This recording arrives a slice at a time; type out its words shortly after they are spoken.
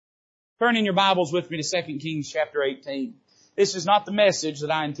Turn in your Bibles with me to 2 Kings chapter 18. This is not the message that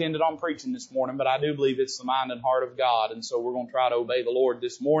I intended on preaching this morning, but I do believe it's the mind and heart of God, and so we're going to try to obey the Lord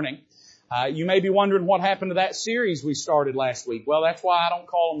this morning. You may be wondering what happened to that series we started last week. Well, that's why I don't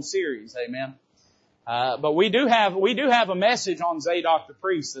call them series, amen. But we do have a message on Zadok the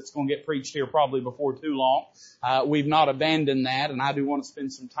priest that's going to get preached here probably before too long. We've not abandoned that, and I do want to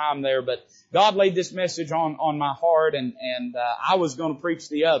spend some time there, but God laid this message on my heart, and I was going to preach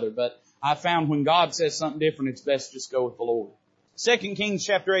the other, but I found when God says something different, it's best to just go with the Lord. 2 Kings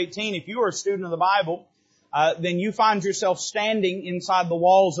chapter 18, if you are a student of the Bible, then you find yourself standing inside the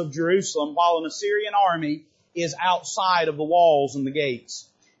walls of Jerusalem while an Assyrian army is outside of the walls and the gates.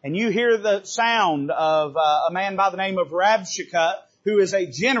 And you hear the sound of a man by the name of Rabshakeh, who is a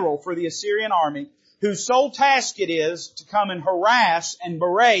general for the Assyrian army, whose sole task it is to come and harass and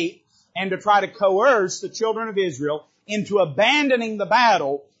berate and to try to coerce the children of Israel into abandoning the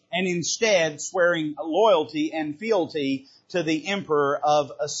battle and instead swearing loyalty and fealty to the emperor of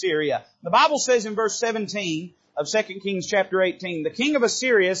Assyria. The Bible says in verse 17 of 2 Kings chapter 18, the king of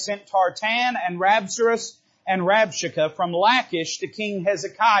Assyria sent Tartan and Rabsaris and Rabshakeh from Lachish to King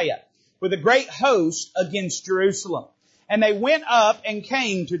Hezekiah with a great host against Jerusalem. And they went up and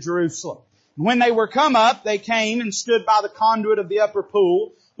came to Jerusalem. And when they were come up, they came and stood by the conduit of the upper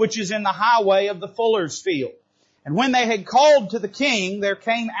pool, which is in the highway of the fuller's field. And when they had called to the king, there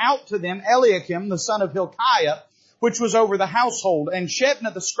came out to them Eliakim, the son of Hilkiah, which was over the household, and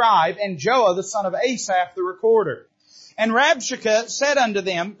Shebna the scribe, and Joah the son of Asaph the recorder. And Rabshakeh said unto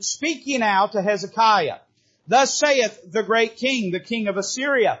them, Speak ye now to Hezekiah. Thus saith the great king, the king of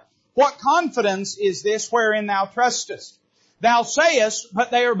Assyria, What confidence is this wherein thou trustest? Thou sayest, but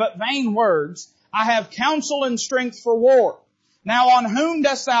they are but vain words, I have counsel and strength for war. Now on whom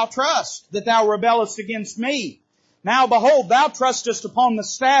dost thou trust, that thou rebellest against me? Now behold, thou trustest upon the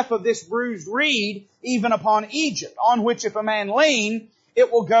staff of this bruised reed, even upon Egypt, on which if a man lean,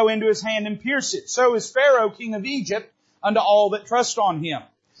 it will go into his hand and pierce it. So is Pharaoh king of Egypt unto all that trust on him.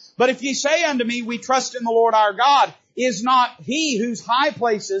 But if ye say unto me, We trust in the Lord our God, is not he whose high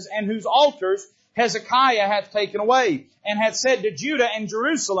places and whose altars Hezekiah hath taken away, and hath said to Judah and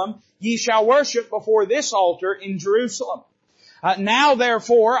Jerusalem, Ye shall worship before this altar in Jerusalem. Now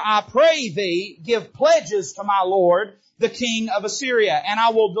therefore, I pray thee, give pledges to my lord, the king of Assyria, and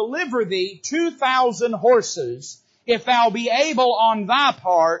I will deliver thee 2,000 horses, if thou be able on thy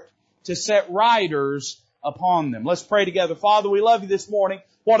part to set riders upon them. Let's pray together. Father, we love you this morning.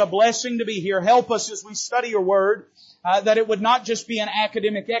 What a blessing to be here. Help us as we study your word, that it would not just be an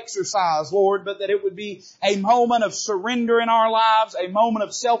academic exercise, Lord, but that it would be a moment of surrender in our lives, a moment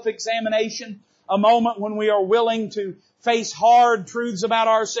of self-examination, a moment when we are willing to face hard truths about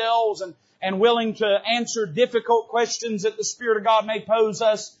ourselves and willing to answer difficult questions that the Spirit of God may pose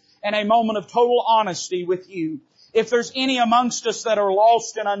us, and a moment of total honesty with you. If there's any amongst us that are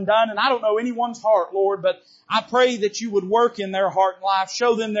lost and undone, and I don't know anyone's heart, Lord, but I pray that you would work in their heart and life,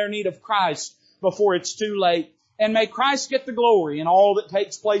 show them their need of Christ before it's too late, and may Christ get the glory in all that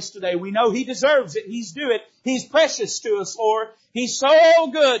takes place today. We know He deserves it. He's due it. He's precious to us, Lord. He's so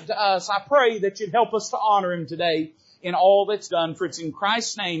good to us. I pray that you'd help us to honor Him today in all that's done. For it's in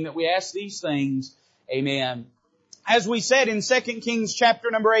Christ's name that we ask these things. Amen. As we said in 2 Kings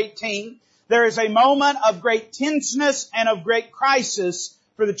chapter number 18, there is a moment of great tenseness and of great crisis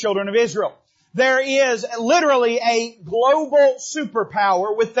for the children of Israel. There is literally a global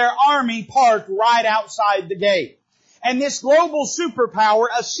superpower with their army parked right outside the gate. And this global superpower,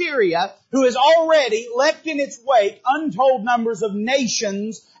 Assyria, who has already left in its wake untold numbers of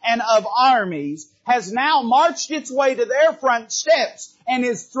nations and of armies, has now marched its way to their front steps and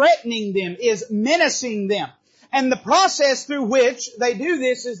is threatening them, is menacing them. And the process through which they do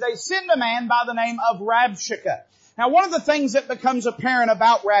this is they send a man by the name of Rabshakeh. Now, one of the things that becomes apparent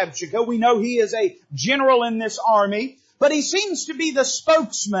about Rabshakeh, we know he is a general in this army, but he seems to be the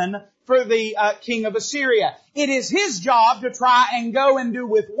spokesman for the king of Assyria. It is his job to try and go and do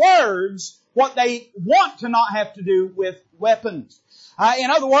with words what they want to not have to do with weapons.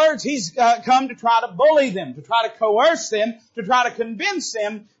 In other words, he's come to try to bully them, to try to coerce them, to try to convince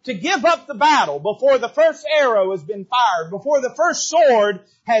them to give up the battle before the first arrow has been fired, before the first sword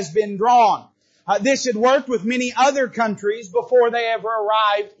has been drawn. This had worked with many other countries before they ever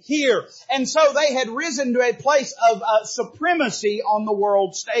arrived here. And so they had risen to a place of supremacy on the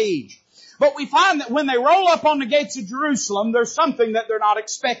world stage. But we find that when they roll up on the gates of Jerusalem, there's something that they're not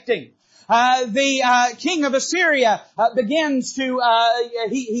expecting. The king of Assyria begins to,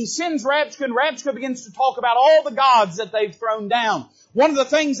 he sends Rabshakeh, and Rabshakeh begins to talk about all the gods that they've thrown down. One of the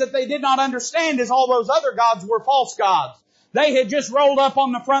things that they did not understand is all those other gods were false gods. They had just rolled up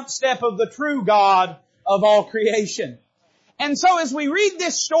on the front step of the true God of all creation. And so as we read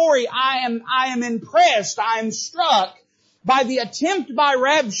this story, I am impressed, I am struck by the attempt by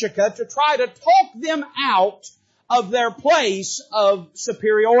Rabshakeh to try to talk them out of their place of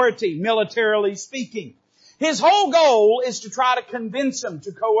superiority, militarily speaking. His whole goal is to try to convince them,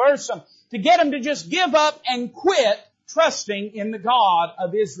 to coerce them, to get them to just give up and quit trusting in the God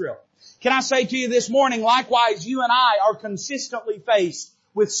of Israel. Can I say to you this morning, likewise, you and I are consistently faced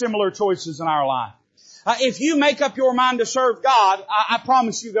with similar choices in our life. If you make up your mind to serve God, I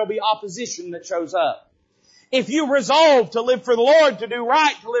promise you there'll be opposition that shows up. If you resolve to live for the Lord, to do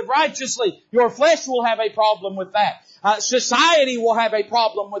right, to live righteously, your flesh will have a problem with that. Society will have a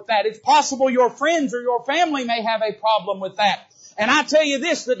problem with that. It's possible your friends or your family may have a problem with that. And I tell you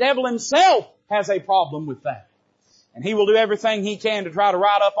this, the devil himself has a problem with that. And he will do everything he can to try to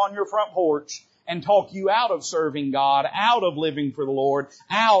ride up on your front porch and talk you out of serving God, out of living for the Lord,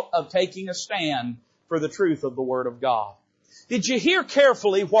 out of taking a stand for the truth of the Word of God. Did you hear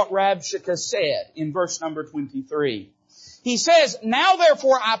carefully what Rabshakeh said in verse number 23? He says, "Now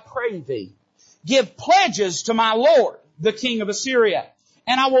therefore I pray thee, give pledges to my Lord, the king of Assyria,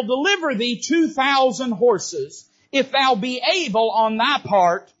 and I will deliver thee 2,000 horses, if thou be able on thy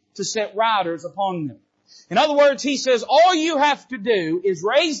part to set riders upon them." In other words, he says, all you have to do is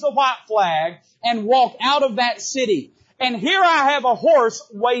raise the white flag and walk out of that city. And here I have a horse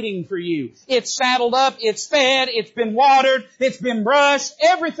waiting for you. It's saddled up, it's fed, it's been watered, it's been brushed,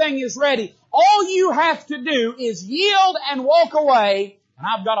 everything is ready. All you have to do is yield and walk away, and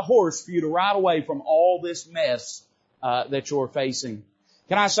I've got a horse for you to ride away from all this mess that you're facing.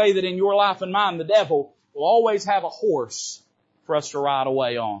 Can I say that in your life and mine, the devil will always have a horse for us to ride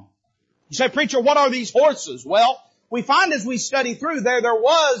away on? You say, "Preacher, what are these horses?" Well, we find as we study through there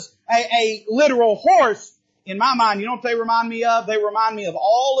was a literal horse. In my mind, you know what they remind me of? They remind me of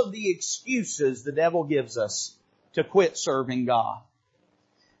all of the excuses the devil gives us to quit serving God.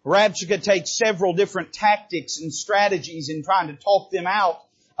 Rabshakeh takes several different tactics and strategies in trying to talk them out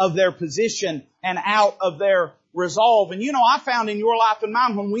of their position and out of their resolve. And you know, I found in your life and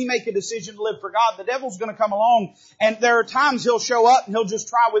mine, when we make a decision to live for God, the devil's going to come along, and there are times he'll show up and he'll just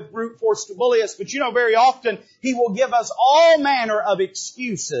try with brute force to bully us. But you know, very often he will give us all manner of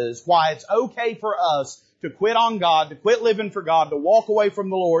excuses why it's okay for us to quit on God, to quit living for God, to walk away from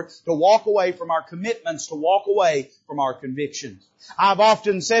the Lord, to walk away from our commitments, to walk away from our convictions. I've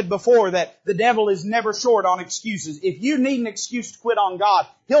often said before that the devil is never short on excuses. If you need an excuse to quit on God,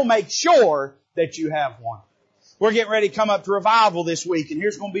 he'll make sure that you have one. We're getting ready to come up to revival this week, and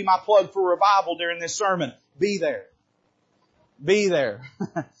here's going to be my plug for revival during this sermon. Be there. Be there.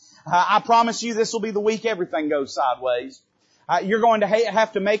 I promise you this will be the week everything goes sideways. You're going to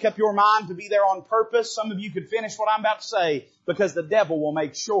have to make up your mind to be there on purpose. Some of you could finish what I'm about to say, because the devil will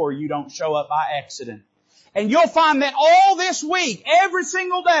make sure you don't show up by accident. And you'll find that all this week, every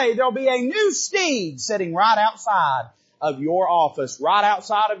single day, there'll be a new steed sitting right outside of your office, right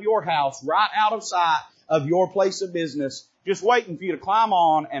outside of your house, right out of sight of your place of business, just waiting for you to climb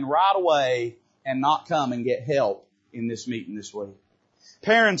on and ride away and not come and get help in this meeting this week.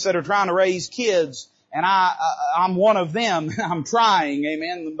 Parents that are trying to raise kids, and I'm one of them. I'm trying,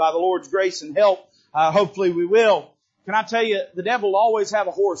 amen, by the Lord's grace and help. Hopefully we will. Can I tell you, the devil will always have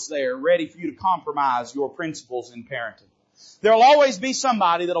a horse there ready for you to compromise your principles in parenting. There'll always be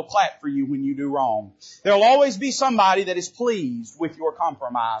somebody that'll clap for you when you do wrong. There'll always be somebody that is pleased with your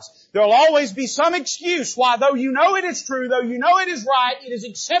compromise. There'll always be some excuse why, though you know it is true, though you know it is right, it is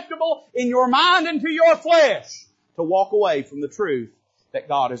acceptable in your mind and to your flesh to walk away from the truth that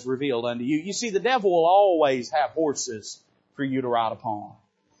God has revealed unto you. You see, the devil will always have horses for you to ride upon.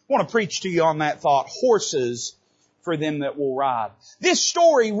 I want to preach to you on that thought, horses for them that will ride. This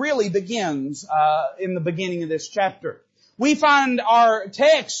story really begins in the beginning of this chapter. We find our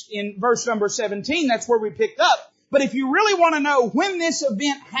text in verse number 17. That's where we picked up. But if you really want to know when this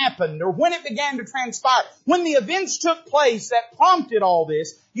event happened or when it began to transpire, when the events took place that prompted all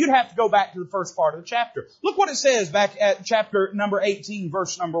this, you'd have to go back to the first part of the chapter. Look what it says back at chapter number 18,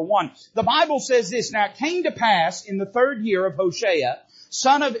 verse number 1. The Bible says this, "Now it came to pass in the 3rd year of Hoshea,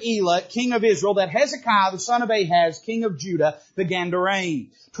 son of Elah, king of Israel, that Hezekiah, the son of Ahaz, king of Judah, began to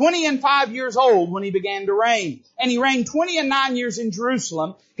reign. 25 years old when he began to reign. And he reigned 29 years in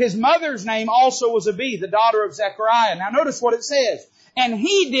Jerusalem. His mother's name also was Abi, the daughter of Zechariah." Now notice what it says. "And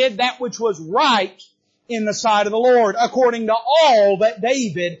he did that which was right in the sight of the Lord, according to all that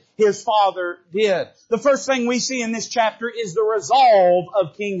David, his father, did." The first thing we see in this chapter is the resolve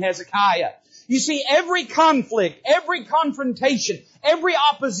of King Hezekiah. You see, every conflict, every confrontation, every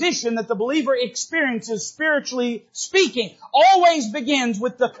opposition that the believer experiences spiritually speaking always begins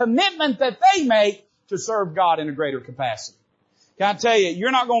with the commitment that they make to serve God in a greater capacity. Can I tell you,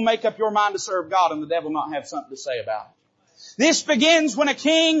 you're not going to make up your mind to serve God and the devil not have something to say about it. This begins when a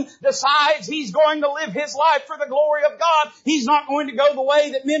king decides he's going to live his life for the glory of God. He's not going to go the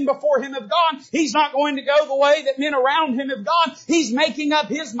way that men before him have gone. He's not going to go the way that men around him have gone. He's making up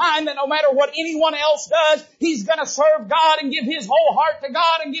his mind that no matter what anyone else does, he's going to serve God and give his whole heart to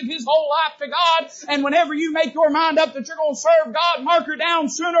God and give his whole life to God. And whenever you make your mind up that you're going to serve God, mark her down,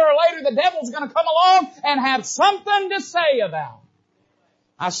 sooner or later the devil's going to come along and have something to say about it.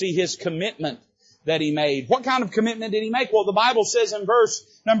 I see his commitment that he made. What kind of commitment did he make? Well, the Bible says in verse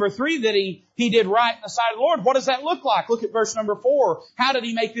number 3 that he did right in the sight of the Lord. What does that look like? Look at verse number 4. How did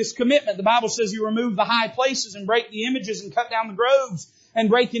he make this commitment? The Bible says he removed the high places and break the images and cut down the groves and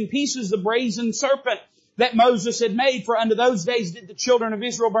break in pieces the brazen serpent that Moses had made. For unto those days did the children of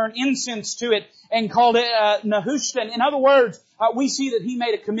Israel burn incense to it and called it Nehushtan. In other words, we see that he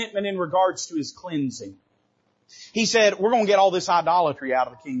made a commitment in regards to his cleansing. He said, we're going to get all this idolatry out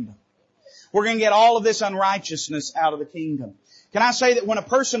of the kingdom. We're going to get all of this unrighteousness out of the kingdom. Can I say that when a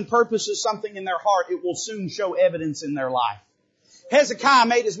person purposes something in their heart, it will soon show evidence in their life? Hezekiah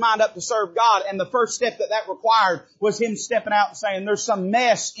made his mind up to serve God, and the first step that required was him stepping out and saying, there's some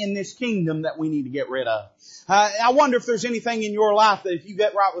mess in this kingdom that we need to get rid of. I wonder if there's anything in your life that if you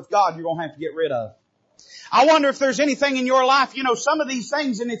get right with God, you're going to have to get rid of. I wonder if there's anything in your life, some of these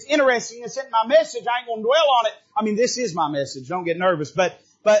things, and it's interesting, it's in my message, I ain't going to dwell on it. I mean, this is my message, don't get nervous, but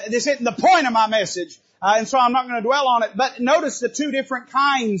this isn't the point of my message, and so I'm not going to dwell on it. But notice the two different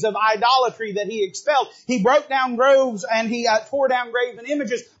kinds of idolatry that he expelled. He broke down groves and he tore down graven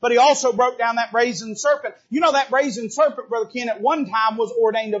images, but he also broke down that brazen serpent. You know that brazen serpent, Brother Ken, at one time was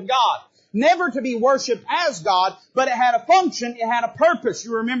ordained of God. Never to be worshipped as God, but it had a function, it had a purpose.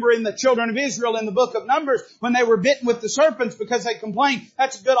 You remember in the children of Israel in the book of Numbers, when they were bitten with the serpents because they complained.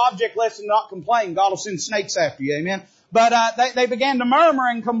 That's a good object lesson, not complain. God will send snakes after you, amen? But they began to murmur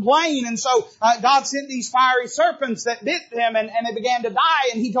and complain, and so God sent these fiery serpents that bit them, and they began to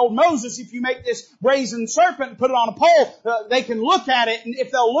die. And He told Moses, if you make this brazen serpent and put it on a pole, they can look at it, and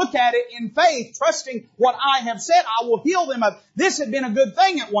if they'll look at it in faith, trusting what I have said, I will heal them of. This had been a good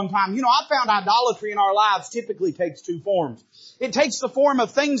thing at one time. I found idolatry in our lives typically takes two forms. It takes the form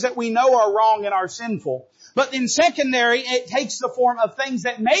of things that we know are wrong and are sinful. But in secondary, it takes the form of things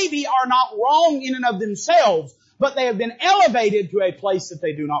that maybe are not wrong in and of themselves, but they have been elevated to a place that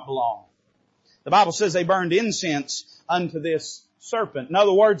they do not belong. The Bible says they burned incense unto this serpent. In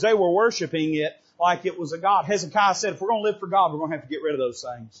other words, they were worshiping it like it was a god. Hezekiah said, if we're going to live for God, we're going to have to get rid of those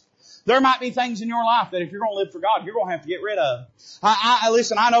things. There might be things in your life that if you're going to live for God, you're going to have to get rid of.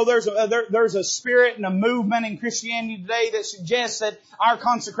 Listen, I know there's a spirit and a movement in Christianity today that suggests that our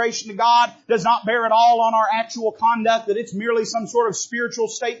consecration to God does not bear at all on our actual conduct, that it's merely some sort of spiritual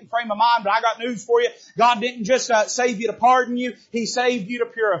state and frame of mind. But I got news for you. God didn't just save you to pardon you. He saved you to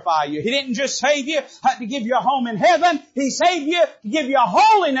purify you. He didn't just save you to give you a home in heaven. He saved you to give you a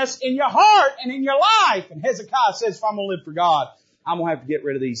holiness in your heart and in your life. And Hezekiah says, if I'm going to live for God, I'm going to have to get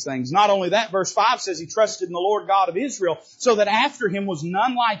rid of these things. Not only that, verse 5 says he trusted in the Lord God of Israel, so that after him was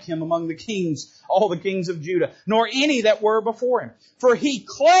none like him among the kings, all the kings of Judah, nor any that were before him. For he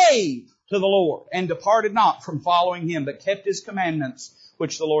clave to the Lord and departed not from following him, but kept his commandments,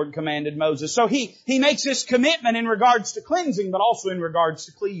 which the Lord commanded Moses. So he makes this commitment in regards to cleansing, but also in regards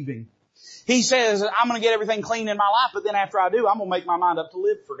to cleaving. He says, I'm going to get everything clean in my life, but then after I do, I'm going to make my mind up to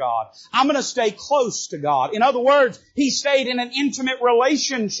live for God. I'm going to stay close to God. In other words, he stayed in an intimate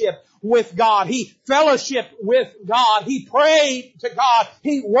relationship with God. He fellowshiped with God. He prayed to God.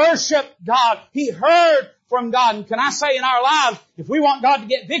 He worshiped God. He heard from God. And can I say in our lives, if we want God to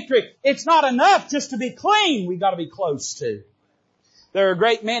get victory, it's not enough just to be clean. We've got to be close to. There are a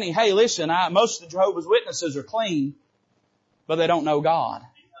great many. Hey, listen, most of the Jehovah's Witnesses are clean, but they don't know God.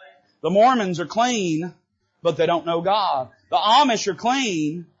 The Mormons are clean, but they don't know God. The Amish are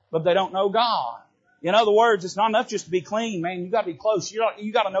clean, but they don't know God. In other words, it's not enough just to be clean, man. You got to be close.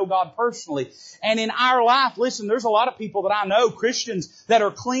 You got to know God personally. And in our life, listen, there's a lot of people that I know, Christians, that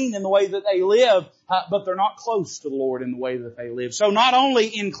are clean in the way that they live, but they're not close to the Lord in the way that they live. So not only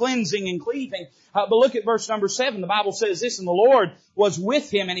in cleansing and cleaving, but look at verse number 7. The Bible says this, and the Lord was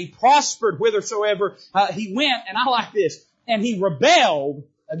with him, and he prospered whithersoever he went. And I like this. And he rebelled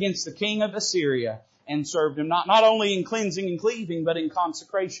against the king of Assyria and served him not only in cleansing and cleaving, but in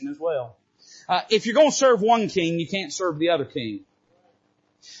consecration as well. If you're going to serve one king, you can't serve the other king.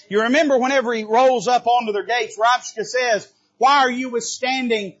 You remember whenever he rolls up onto their gates, Rabshakeh says, Why are you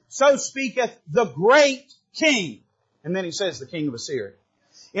withstanding? So speaketh the great king. And then he says the king of Assyria.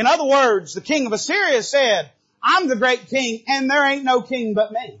 In other words, the king of Assyria said, I'm the great king and there ain't no king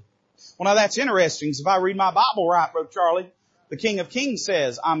but me. Well, now that's interesting. If I read my Bible right, Brother Charlie, the King of Kings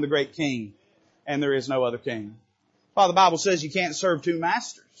says, I'm the great king and there is no other king. Well, the Bible says you can't serve two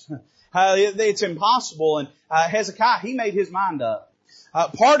masters. It's impossible. And Hezekiah, he made his mind up.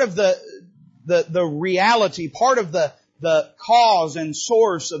 Part of the reality, part of the cause and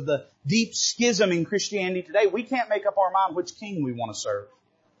source of the deep schism in Christianity today, we can't make up our mind which king we want to serve.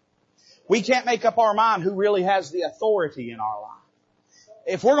 We can't make up our mind who really has the authority in our life.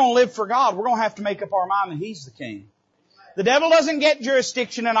 If we're going to live for God, we're going to have to make up our mind that He's the king. The devil doesn't get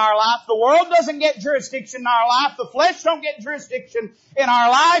jurisdiction in our life. The world doesn't get jurisdiction in our life. The flesh don't get jurisdiction in our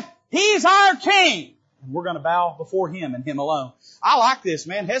life. He's our king. And we're going to bow before Him and Him alone. I like this,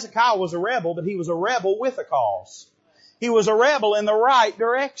 man. Hezekiah was a rebel, but he was a rebel with a cause. He was a rebel in the right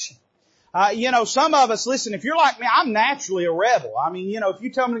direction. Some of us, listen, if you're like me, I'm naturally a rebel. I mean, if you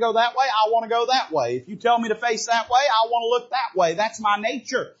tell me to go that way, I want to go that way. If you tell me to face that way, I want to look that way. That's my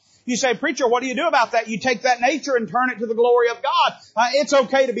nature. You say, preacher, what do you do about that? You take that nature and turn it to the glory of God. It's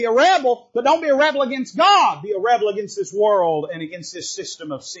okay to be a rebel, but don't be a rebel against God. Be a rebel against this world and against this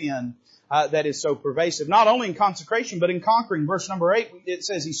system of sin that is so pervasive. Not only in consecration, but in conquering. Verse number 8, it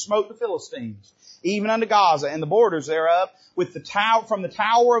says, He smote the Philistines, even unto Gaza and the borders thereof, with the tower, from the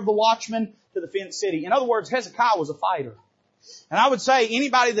tower of the watchman to the fenced city. In other words, Hezekiah was a fighter. And I would say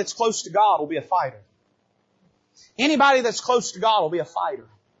anybody that's close to God will be a fighter. Anybody that's close to God will be a fighter.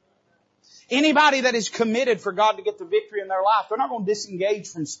 Anybody that is committed for God to get the victory in their life, they're not going to disengage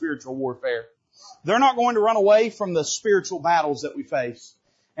from spiritual warfare. They're not going to run away from the spiritual battles that we face.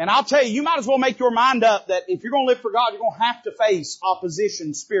 And I'll tell you, you might as well make your mind up that if you're going to live for God, you're going to have to face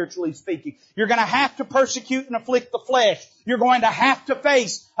opposition, spiritually speaking. You're going to have to persecute and afflict the flesh. You're going to have to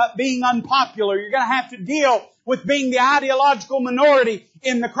face being unpopular. You're going to have to deal with being the ideological minority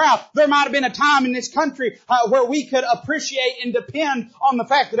in the crowd. There might have been a time in this country where we could appreciate and depend on the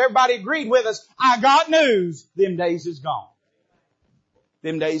fact that everybody agreed with us. I got news. Them days is gone.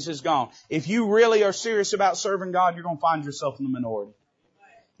 Them days is gone. If you really are serious about serving God, you're going to find yourself in the minority.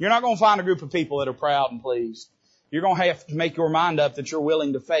 You're not going to find a group of people that are proud and pleased. You're going to have to make your mind up that you're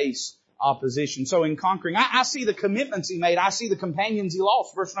willing to face opposition. So in conquering, I see the commitments he made. I see the companions he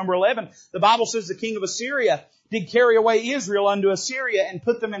lost. Verse number 11, the Bible says the king of Assyria did carry away Israel unto Assyria and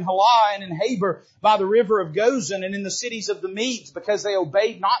put them in Halah and in Habor by the river of Gozan and in the cities of the Medes, because they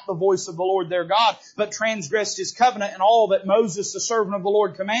obeyed not the voice of the Lord their God, but transgressed His covenant and all that Moses the servant of the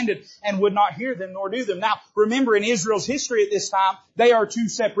Lord commanded, and would not hear them nor do them. Now remember, in Israel's history at this time, they are two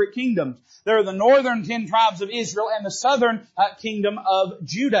separate kingdoms. There are the northern 10 tribes of Israel and the southern kingdom of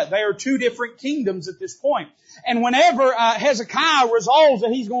Judah. They are two different kingdoms at this point. And whenever Hezekiah resolves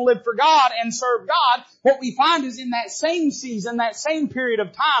that he's going to live for God and serve God, what we find is in that same season, that same period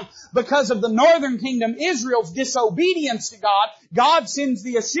of time, because of the northern kingdom, Israel's disobedience to God, God sends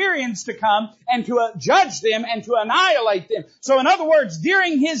the Assyrians to come and to judge them and to annihilate them. So in other words,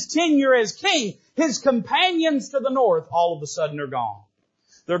 during his tenure as king, his companions to the north all of a sudden are gone.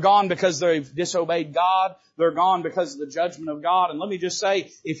 They're gone because they've disobeyed God. They're gone because of the judgment of God. And let me just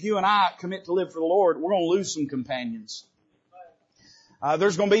say, if you and I commit to live for the Lord, we're going to lose some companions.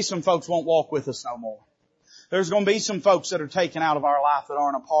 There's going to be some folks who won't walk with us no more. There's going to be some folks that are taken out of our life that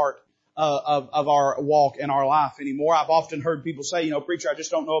aren't a part of our walk and our life anymore. I've often heard people say, preacher, I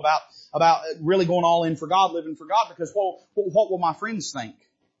just don't know about really going all in for God, living for God, because what will my friends think?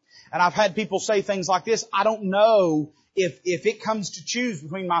 And I've had people say things like this: I don't know if it comes to choose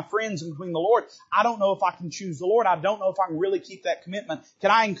between my friends and between the Lord, I don't know if I can choose the Lord. I don't know if I can really keep that commitment. Can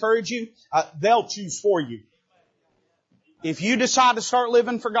I encourage you? They'll choose for you. If you decide to start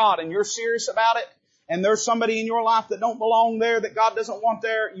living for God and you're serious about it, and there's somebody in your life that don't belong there, that God doesn't want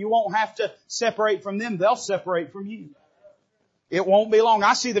there, you won't have to separate from them. They'll separate from you. It won't be long.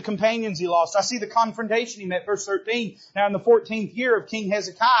 I see the companions he lost. I see the confrontation he met. Verse 13. Now in the 14th year of King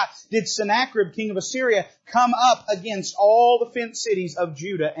Hezekiah did Sennacherib, king of Assyria, come up against all the fenced cities of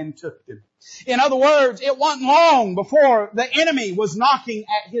Judah and took them. In other words, it wasn't long before the enemy was knocking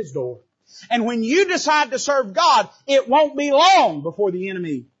at his door. And when you decide to serve God, it won't be long before the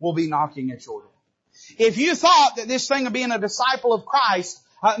enemy will be knocking at your door. If you thought that this thing of being a disciple of Christ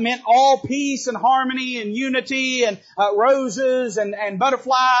meant all peace and harmony and unity and roses and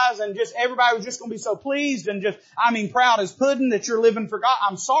butterflies and just everybody was just going to be so pleased and just, proud as pudding that you're living for God,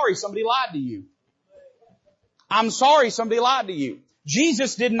 I'm sorry somebody lied to you. I'm sorry somebody lied to you.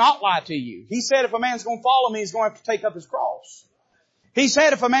 Jesus did not lie to you. He said if a man's going to follow me, he's going to have to take up his cross. He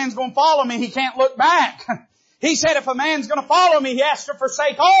said if a man's going to follow me, he can't look back. He said if a man's going to follow me, he has to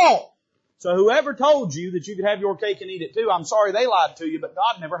forsake all. So whoever told you that you could have your cake and eat it too, I'm sorry they lied to you, but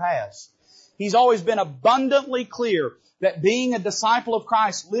God never has. He's always been abundantly clear that being a disciple of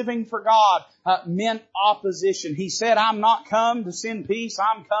Christ, living for God, meant opposition. He said, I'm not come to send peace,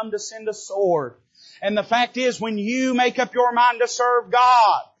 I'm come to send a sword. And the fact is, when you make up your mind to serve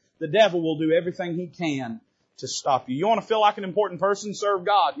God, the devil will do everything he can to stop you. You want to feel like an important person? Serve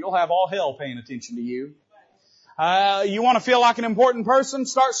God. You'll have all hell paying attention to you. You want to feel like an important person?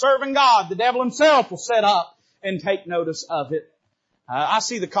 Start serving God. The devil himself will set up and take notice of it. I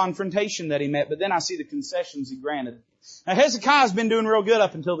see the confrontation that he met, but then I see the concessions he granted. Now Hezekiah's been doing real good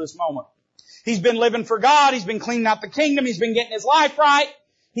up until this moment. He's been living for God. He's been cleaning out the kingdom. He's been getting his life right.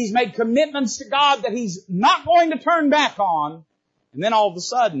 He's made commitments to God that he's not going to turn back on. And then all of a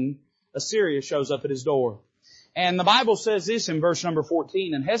sudden, Assyria shows up at his door. And the Bible says this in verse number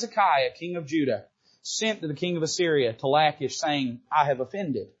 14, and Hezekiah, king of Judah, sent to the king of Assyria to Lachish, saying, I have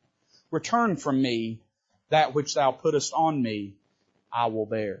offended. Return from me that which thou puttest on me, I will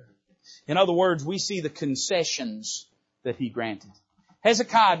bear. In other words, we see the concessions that he granted.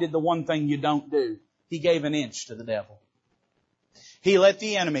 Hezekiah did the one thing you don't do. He gave an inch to the devil. He let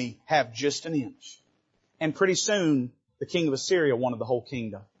the enemy have just an inch. And pretty soon, the king of Assyria wanted the whole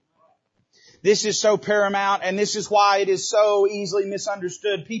kingdom. This is so paramount, and this is why it is so easily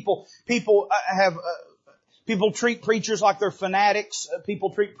misunderstood. People treat preachers like they're fanatics.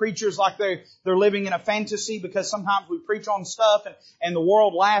 People treat preachers like they're living in a fantasy, because sometimes we preach on stuff and the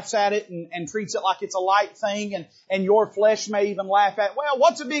world laughs at it and treats it like it's a light thing, and your flesh may even laugh at, well,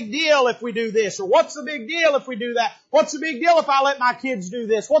 what's the big deal if we do this? Or what's the big deal if we do that? What's the big deal if I let my kids do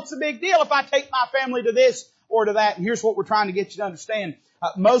this? What's the big deal if I take my family to this or to that? And here's what we're trying to get you to understand.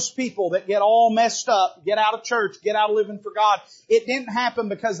 Most people that get all messed up, get out of church, get out of living for God, it didn't happen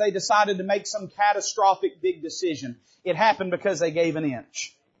because they decided to make some catastrophic big decision. It happened because they gave an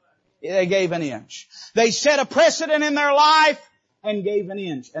inch. They gave an inch. They set a precedent in their life and gave an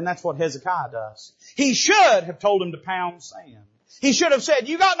inch. And that's what Hezekiah does. He should have told him to pound sand. He should have said,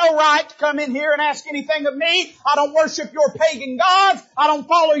 you got no right to come in here and ask anything of me. I don't worship your pagan gods. I don't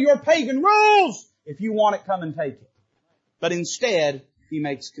follow your pagan rules. If you want it, come and take it. But instead, he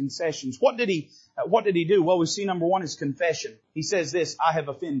makes concessions. What did he do? Well, we see number one is confession. He says this, I have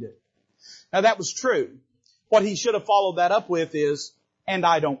offended. Now that was true. What he should have followed that up with is, and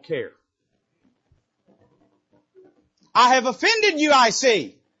I don't care. I have offended you, I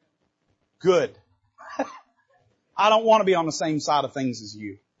see. Good. I don't want to be on the same side of things as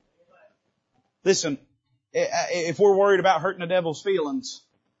you. Listen, if we're worried about hurting the devil's feelings,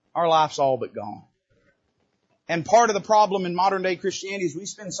 our life's all but gone. And part of the problem in modern day Christianity is we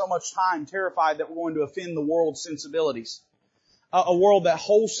spend so much time terrified that we're going to offend the world's sensibilities. A world that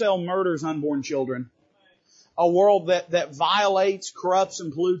wholesale murders unborn children. A world that violates, corrupts,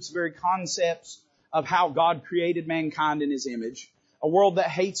 and pollutes the very concepts of how God created mankind in His image. A world that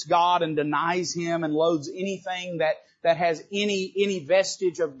hates God and denies Him and loathes anything that has any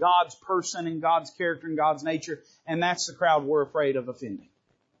vestige of God's person and God's character and God's nature. And that's the crowd we're afraid of offending.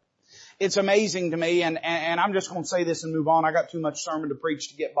 It's amazing to me, and I'm just going to say this and move on. I got too much sermon to preach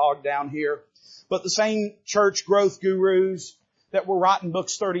to get bogged down here. But the same church growth gurus that were writing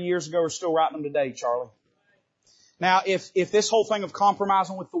books 30 years ago are still writing them today, Charlie. Now, if this whole thing of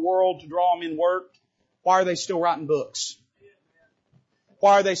compromising with the world to draw them in worked, why are they still writing books?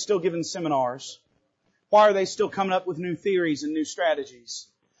 Why are they still giving seminars? Why are they still coming up with new theories and new strategies?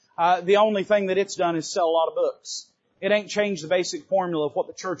 The only thing that it's done is sell a lot of books. It ain't changed the basic formula of what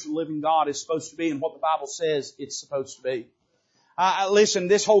the Church of the Living God is supposed to be and what the Bible says it's supposed to be. Listen,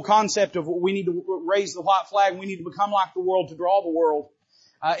 this whole concept of we need to raise the white flag, we need to become like the world to draw the world.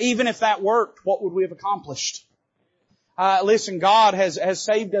 Even if that worked, what would we have accomplished? Listen, God has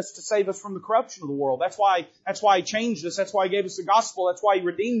saved us to save us from the corruption of the world. That's why He changed us. That's why He gave us the gospel. That's why He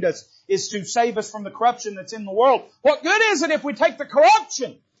redeemed us, is to save us from the corruption that's in the world. What good is it if we take the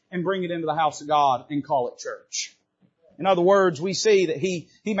corruption and bring it into the house of God and call it church? In other words, we see that he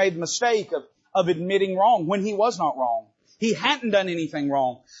made the mistake of admitting wrong when he was not wrong. He hadn't done anything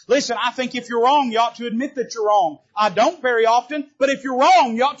wrong. Listen, I think if you're wrong, you ought to admit that you're wrong. I don't very often, but if you're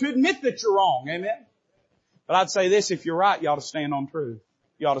wrong, you ought to admit that you're wrong. Amen? But I'd say this, if you're right, you ought to stand on truth.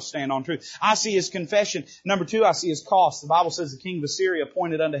 You ought to stand on truth. I see his confession. Number two, I see his cost. The Bible says the king of Assyria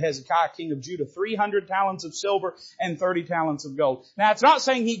appointed unto Hezekiah, king of Judah, 300 talents of silver and 30 talents of gold. Now, it's not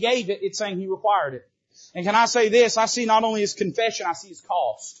saying he gave it, it's saying he required it. And can I say this? I see not only his confession, I see his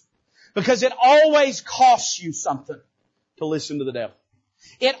cost. Because it always costs you something to listen to the devil.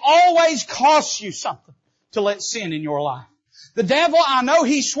 It always costs you something to let sin in your life. The devil, I know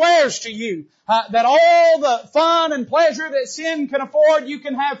he swears to you that all the fun and pleasure that sin can afford, you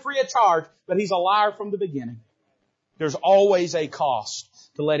can have free of charge. But he's a liar from the beginning. There's always a cost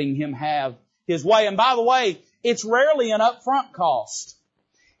to letting him have his way. And by the way, it's rarely an upfront cost.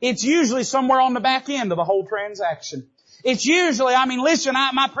 It's usually somewhere on the back end of the whole transaction. It's usually, listen,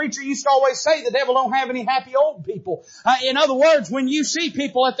 my preacher used to always say the devil don't have any happy old people. In other words, when you see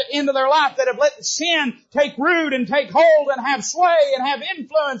people at the end of their life that have let sin take root and take hold and have sway and have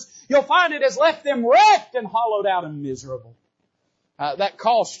influence, you'll find it has left them wrecked and hollowed out and miserable. That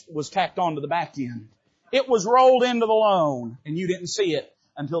cost was tacked on to the back end. It was rolled into the loan, and you didn't see it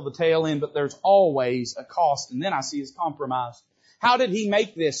until the tail end, but there's always a cost. And then I see his compromise. How did he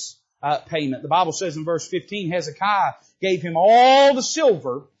make this payment? The Bible says in verse 15, Hezekiah gave him all the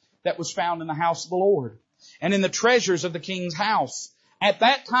silver that was found in the house of the Lord and in the treasures of the king's house. At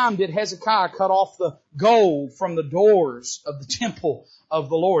that time did Hezekiah cut off the gold from the doors of the temple of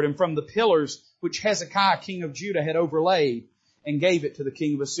the Lord and from the pillars which Hezekiah, king of Judah, had overlaid, and gave it to the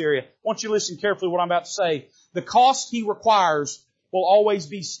king of Assyria. I want you to listen carefully to what I'm about to say. The cost he requires will always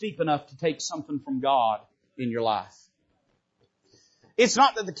be steep enough to take something from God in your life. It's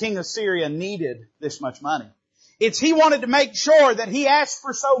not that the king of Syria needed this much money. It's he wanted to make sure that he asked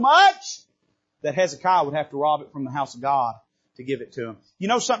for so much that Hezekiah would have to rob it from the house of God to give it to him. You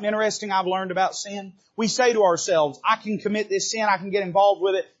know something interesting I've learned about sin? We say to ourselves, I can commit this sin, I can get involved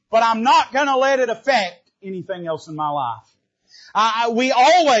with it, but I'm not going to let it affect anything else in my life. We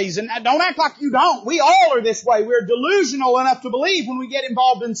always, and don't act like you don't, we all are this way. We're delusional enough to believe when we get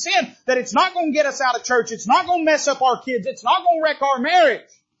involved in sin that it's not going to get us out of church, it's not going to mess up our kids, it's not going to wreck our marriage.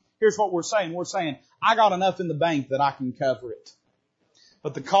 Here's what we're saying. We're saying, I got enough in the bank that I can cover it.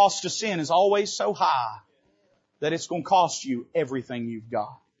 But the cost of sin is always so high that it's going to cost you everything you've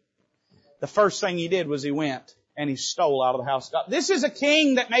got. The first thing he did was he went and he stole out of the house of God. This is a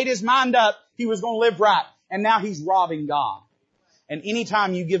king that made his mind up he was going to live right, and now he's robbing God. And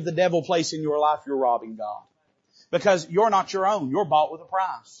anytime you give the devil place in your life, you're robbing God. Because you're not your own. You're bought with a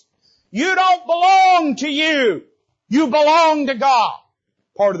price. You don't belong to you. You belong to God.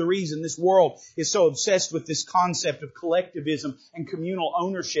 Part of the reason this world is so obsessed with this concept of collectivism and communal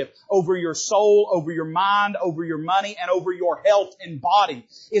ownership over your soul, over your mind, over your money, and over your health and body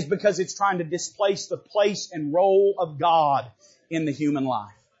is because it's trying to displace the place and role of God in the human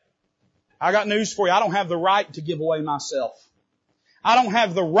life. I got news for you. I don't have the right to give away myself. I don't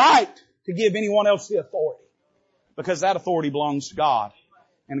have the right to give anyone else the authority because that authority belongs to God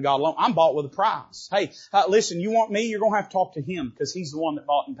and God alone. I'm bought with a price. Hey, listen, you want me? You're going to have to talk to Him because He's the one that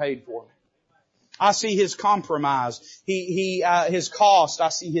bought and paid for me. I see His compromise. His cost. I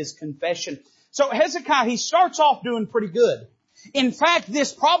see His confession. So Hezekiah, he starts off doing pretty good. In fact,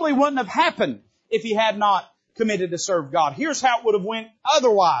 this probably wouldn't have happened if he had not committed to serve God. Here's how it would have went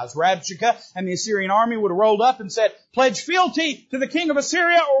otherwise. Rabshakeh and the Assyrian army would have rolled up and said, pledge fealty to the king of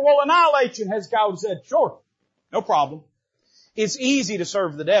Assyria or we'll annihilate you. And Hezekiah would have said, sure, no problem. It's easy to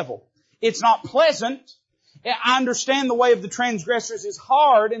serve the devil. It's not pleasant. I understand the way of the transgressors is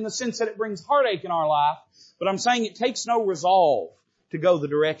hard in the sense that it brings heartache in our life, but I'm saying it takes no resolve to go the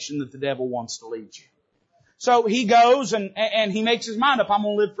direction that the devil wants to lead you. So he goes and he makes his mind up, I'm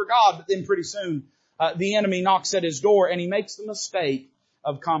going to live for God, but then pretty soon the enemy knocks at his door and he makes the mistake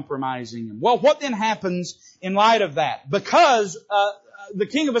of compromising him. Well, what then happens in light of that? Because the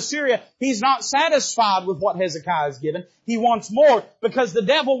king of Assyria, he's not satisfied with what Hezekiah has given. He wants more because the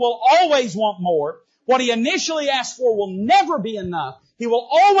devil will always want more. What he initially asked for will never be enough. He will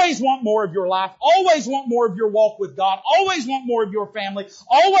always want more of your life, always want more of your walk with God, always want more of your family,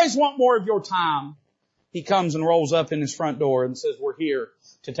 always want more of your time. He comes and rolls up in his front door and says, we're here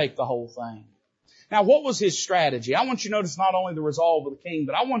to take the whole thing. Now, what was his strategy? I want you to notice not only the resolve of the king,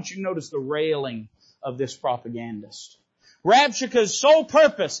 but I want you to notice the railing of this propagandist. Rabshakeh's sole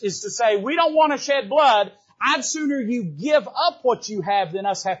purpose is to say, we don't want to shed blood. I'd sooner you give up what you have than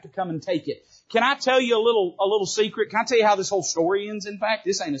us have to come and take it. Can I tell you a little secret? Can I tell you how this whole story ends, in fact?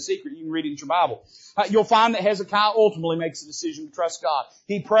 This ain't a secret. You can read it in your Bible. You'll find that Hezekiah ultimately makes a decision to trust God.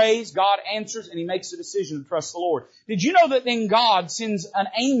 He prays, God answers, and he makes a decision to trust the Lord. Did you know that then God sends an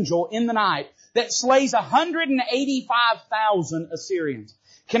angel in the night that slays 185,000 Assyrians?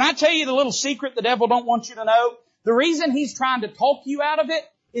 Can I tell you the little secret the devil don't want you to know? The reason he's trying to talk you out of it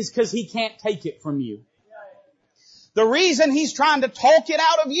is because he can't take it from you. The reason he's trying to talk it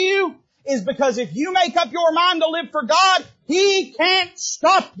out of you is because if you make up your mind to live for God, He can't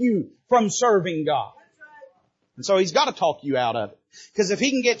stop you from serving God. And so He's got to talk you out of it. Because if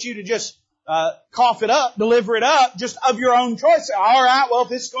He can get you to just cough it up, deliver it up, just of your own choice. All right, well, if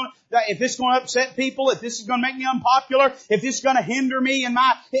this is going to upset people, if this is going to make me unpopular, if this is going to hinder me in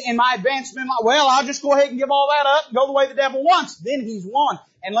my advancement, well, I'll just go ahead and give all that up and go the way the devil wants. Then he's won.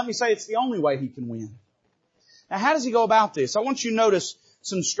 And let me say, it's the only way he can win. Now, how does he go about this? I want you to notice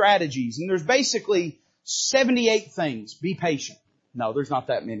some strategies. And there's basically 78 things. Be patient. No, there's not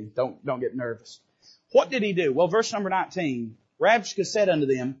that many. Don't get nervous. What did he do? Well, verse number 19. Rabshakeh said unto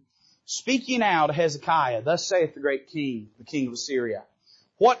them, speaking now to Hezekiah, thus saith the great king, the king of Assyria,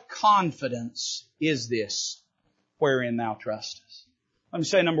 what confidence is this wherein thou trustest? Let me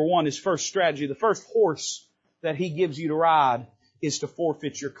say number one, his first strategy, the first horse that he gives you to ride is to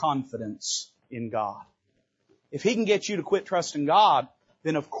forfeit your confidence in God. If he can get you to quit trusting God,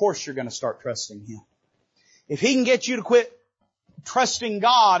 then of course you're going to start trusting Him. If he can get you to quit trusting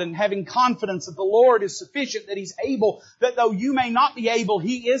God and having confidence that the Lord is sufficient, that He's able, that though you may not be able,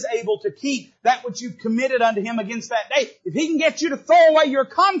 He is able to keep that which you've committed unto Him against that day. If He can get you to throw away your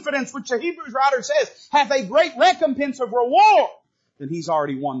confidence, which the Hebrews writer says hath a great recompense of reward, then He's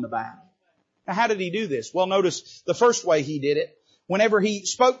already won the battle. Now how did He do this? Well, notice the first way He did it. Whenever He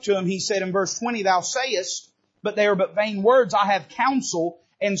spoke to him, He said in verse 20, thou sayest, but they are but vain words, I have counsel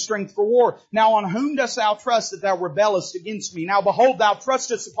and strength for war. Now on whom dost thou trust that thou rebellest against me? Now behold, thou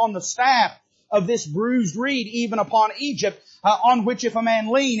trustest upon the staff of this bruised reed, even upon Egypt, on which if a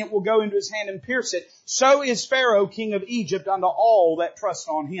man lean, it will go into his hand and pierce it. So is Pharaoh, king of Egypt, unto all that trust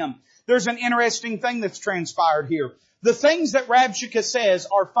on him. There's an interesting thing that's transpired here. The things that Rabshakeh says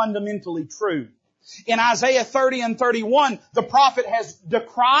are fundamentally true. In Isaiah 30 and 31, the prophet has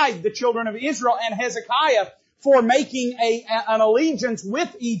decried the children of Israel and Hezekiah for making an allegiance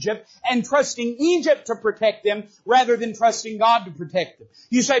with Egypt and trusting Egypt to protect them rather than trusting God to protect them.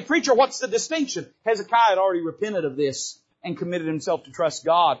 You say, preacher, what's the distinction? Hezekiah had already repented of this and committed himself to trust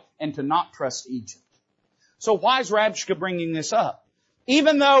God and to not trust Egypt. So why is Rabshakeh bringing this up?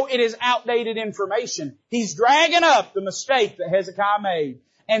 Even though it is outdated information, he's dragging up the mistake that Hezekiah made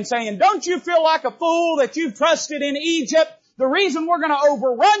and saying, don't you feel like a fool that you've trusted in Egypt? The reason we're going to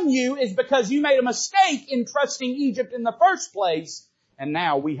overrun you is because you made a mistake in trusting Egypt in the first place, and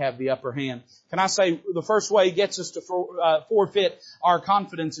now we have the upper hand. Can I say the first way He gets us to forfeit our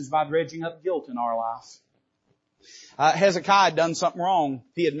confidence is by dredging up guilt in our life. Hezekiah had done something wrong.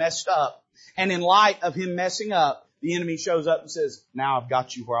 He had messed up. And in light of him messing up, the enemy shows up and says, now I've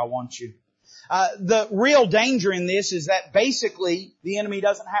got you where I want you. The real danger in this is that basically the enemy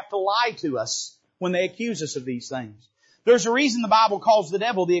doesn't have to lie to us when they accuse us of these things. There's a reason the Bible calls the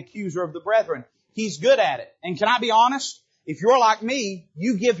devil the accuser of the brethren. He's good at it. And can I be honest? If you're like me,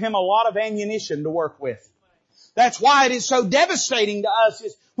 you give him a lot of ammunition to work with. That's why it is so devastating to us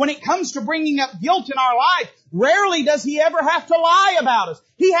is when it comes to bringing up guilt in our life, rarely does he ever have to lie about us.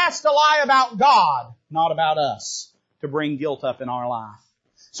 He has to lie about God, not about us, to bring guilt up in our life.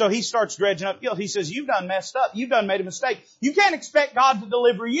 So he starts dredging up guilt. He says, you've done messed up. You've done made a mistake. You can't expect God to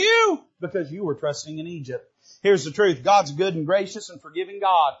deliver you because you were trusting in Egypt. Here's the truth. God's a good and gracious and forgiving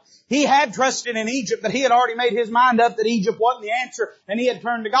God. He had trusted in Egypt, but he had already made his mind up that Egypt wasn't the answer, and he had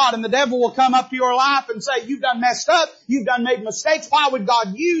turned to God. And the devil will come up to your life and say, you've done messed up. You've done made mistakes. Why would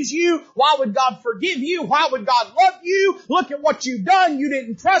God use you? Why would God forgive you? Why would God love you? Look at what you've done. You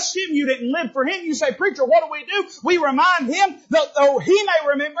didn't trust Him. You didn't live for Him. You say, preacher, what do? We remind him that though he may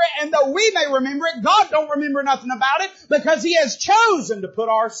remember it and though we may remember it, God don't remember nothing about it because He has chosen to put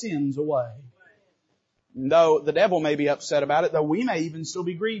our sins away. Though the devil may be upset about it, though we may even still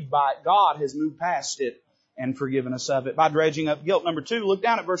be grieved by it, God has moved past it and forgiven us of it by dredging up guilt. Number 2, look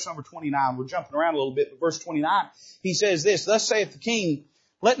down at verse number 29. We're jumping around a little bit, but verse 29, he says this, thus saith the king,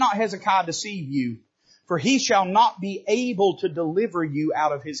 let not Hezekiah deceive you, for he shall not be able to deliver you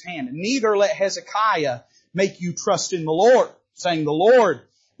out of his hand. Neither let Hezekiah make you trust in the Lord, saying, the Lord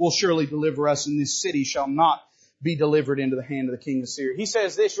will surely deliver us, and this city shall not be delivered into the hand of the king of Syria. He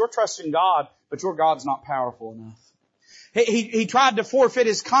says this, you're trusting God, but your God's not powerful enough. He tried to forfeit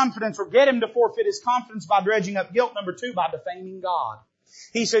his confidence or get him to forfeit his confidence by dredging up guilt. Number 2, by defaming God.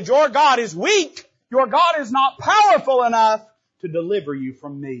 He said, your God is weak. Your God is not powerful enough to deliver you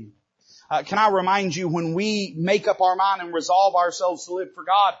from me. Can I remind you, when we make up our mind and resolve ourselves to live for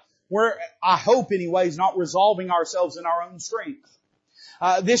God, we're, I hope anyways, not resolving ourselves in our own strength.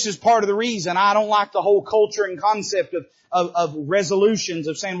 This is part of the reason I don't like the whole culture and concept of resolutions,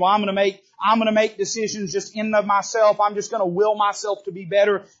 of saying, well, I'm going to make decisions just in and of myself. I'm just going to will myself to be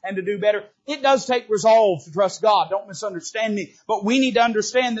better and to do better. It does take resolve to trust God. Don't misunderstand me. But we need to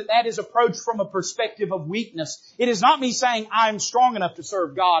understand that that is approached from a perspective of weakness. It is not me saying I am strong enough to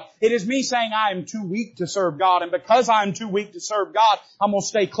serve God. It is me saying I am too weak to serve God. And because I am too weak to serve God, I'm going to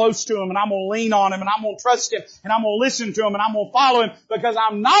stay close to Him and I'm going to lean on Him and I'm going to trust Him and I'm going to listen to Him and I'm going to follow Him because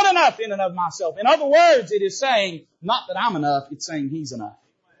I'm not enough in and of myself. In other words, it is saying not that I'm enough, it's saying He's enough.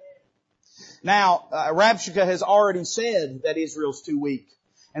 Now, Rabshakeh has already said that Israel's too weak.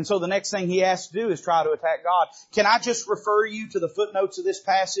 And so the next thing he has to do is try to attack God. Can I just refer you to the footnotes of this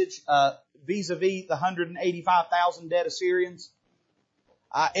passage, vis-a-vis the 185,000 dead Assyrians?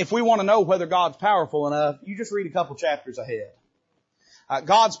 If we want to know whether God's powerful enough, you just read a couple chapters ahead.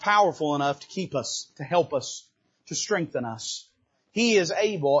 God's powerful enough to keep us, to help us, to strengthen us. He is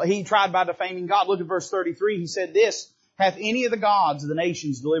able. He tried by defaming God. Look at verse 33. He said this, hath any of the gods of the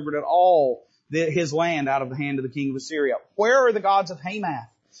nations delivered at all his land out of the hand of the king of Assyria? Where are the gods of Hamath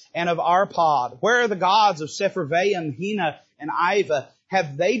and of Arpad? Where are the gods of Sepharvaim, Hena, and Iva?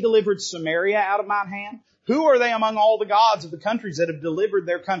 Have they delivered Samaria out of mine hand? Who are they among all the gods of the countries that have delivered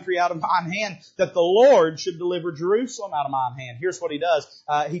their country out of mine hand, that the Lord should deliver Jerusalem out of mine hand? Here's what he does.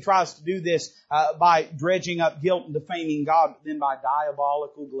 He tries to do this by dredging up guilt and defaming God, but then by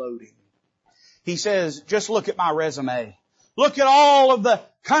diabolical gloating. He says, just look at my resume. Look at all of the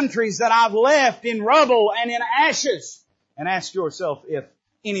countries that I've left in rubble and in ashes. And ask yourself if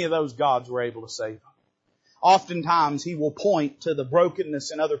any of those gods were able to save them. Oftentimes he will point to the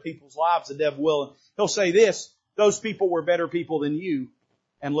brokenness in other people's lives, the devil will. He'll say this, those people were better people than you,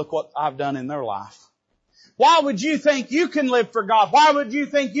 and look what I've done in their life. Why would you think you can live for God? Why would you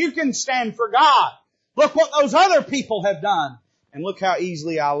think you can stand for God? Look what those other people have done, and look how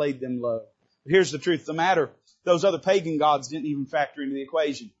easily I laid them low. But here's the truth of the matter. Those other pagan gods didn't even factor into the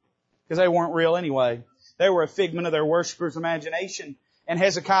equation, because they weren't real anyway. They were a figment of their worshippers' imagination. And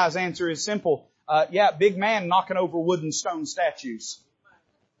Hezekiah's answer is simple. Big man knocking over wood and stone statues.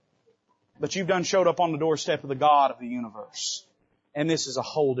 But you've done showed up on the doorstep of the God of the universe. And this is a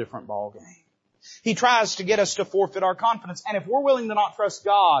whole different ballgame. He tries to get us to forfeit our confidence. And if we're willing to not trust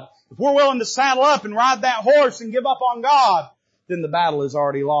God, if we're willing to saddle up and ride that horse and give up on God, then the battle is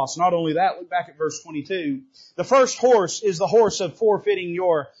already lost. Not only that, look back at verse 22. The first horse is the horse of forfeiting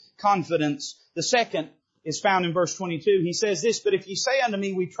your confidence. The second is found in verse 22. He says this, but if ye say unto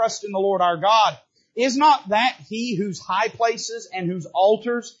me, we trust in the Lord our God, is not that he whose high places and whose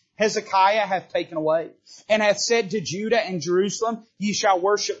altars Hezekiah hath taken away, and hath said to Judah and Jerusalem, ye shall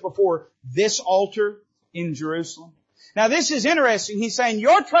worship before this altar in Jerusalem? Now this is interesting. He's saying,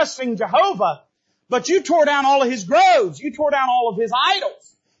 you're trusting Jehovah, but you tore down all of His groves. You tore down all of His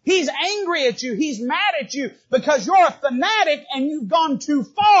idols. He's angry at you. He's mad at you because you're a fanatic and you've gone too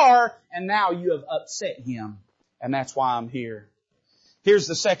far and now you have upset Him. And that's why I'm here. Here's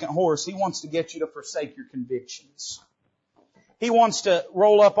the second horse. He wants to get you to forsake your convictions. He wants to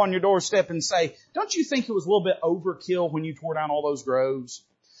roll up on your doorstep and say, don't you think it was a little bit overkill when you tore down all those groves?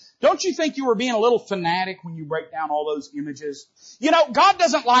 Don't you think you were being a little fanatic when you break down all those images? You know, God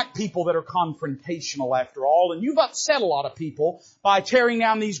doesn't like people that are confrontational after all, and you've upset a lot of people by tearing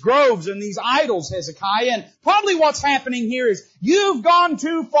down these groves and these idols, Hezekiah, and probably what's happening here is you've gone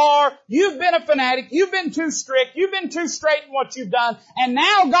too far, you've been a fanatic, you've been too strict, you've been too straight in what you've done, and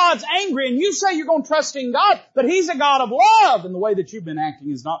now God's angry and you say you're going to trust in God, but He's a God of love, and the way that you've been acting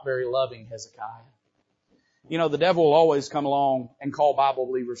is not very loving, Hezekiah. You know, the devil will always come along and call Bible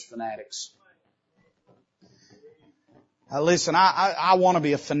believers fanatics. Listen, I want to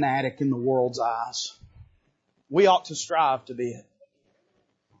be a fanatic in the world's eyes. We ought to strive to be it.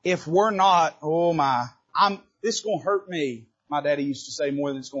 If we're not, this is going to hurt me. My daddy used to say more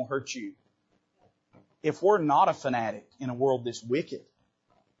than it's going to hurt you. If we're not a fanatic in a world this wicked,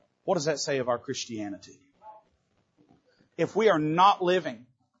 what does that say of our Christianity? If we are not living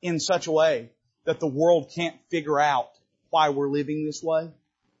in such a way that the world can't figure out why we're living this way,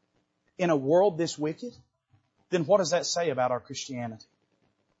 in a world this wicked, then what does that say about our Christianity?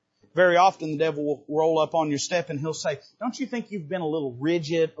 Very often the devil will roll up on your step and he'll say, don't you think you've been a little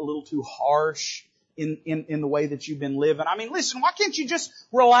rigid, a little too harsh in the way that you've been living? I mean, listen, why can't you just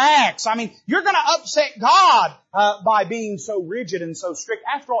relax? I mean, you're going to upset God by being so rigid and so strict.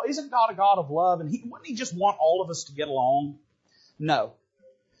 After all, isn't God a God of love? And wouldn't He just want all of us to get along? No.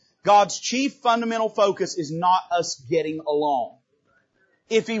 God's chief fundamental focus is not us getting along.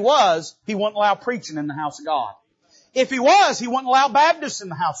 If He was, He wouldn't allow preaching in the house of God. If He was, He wouldn't allow Baptists in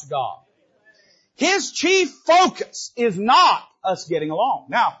the house of God. His chief focus is not us getting along.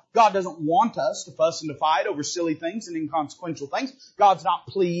 Now, God doesn't want us to fuss and to fight over silly things and inconsequential things. God's not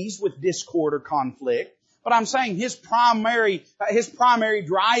pleased with discord or conflict. But I'm saying His primary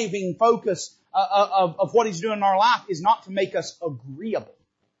driving focus of what He's doing in our life is not to make us agreeable,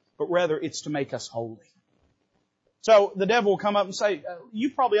 but rather it's to make us holy. So the devil will come up and say,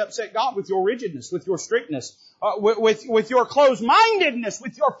 you probably upset God with your rigidness, with your strictness, with your closed-mindedness,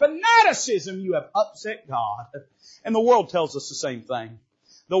 with your fanaticism. You have upset God. And the world tells us the same thing.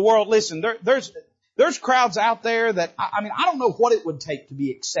 The world, listen, there's crowds out there that, I don't know what it would take to be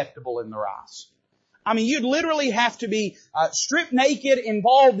acceptable in their eyes. You'd literally have to be stripped naked,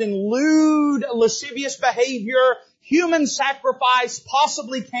 involved in lewd, lascivious behavior, human sacrifice,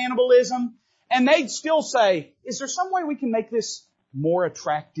 possibly cannibalism, and they'd still say, is there some way we can make this more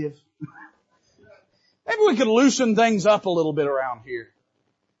attractive? Maybe we could loosen things up a little bit around here.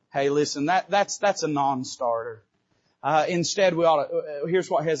 Hey, listen, that's a non-starter. Instead, here's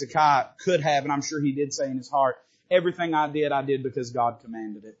what Hezekiah could have, and I'm sure he did say in his heart, everything I did because God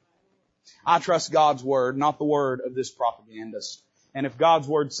commanded it. I trust God's Word, not the word of this propagandist. And if God's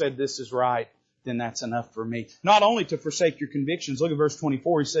Word said this is right, then that's enough for me. Not only to forsake your convictions. Look at verse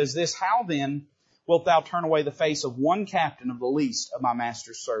 24. He says this, how then wilt thou turn away the face of one captain of the least of my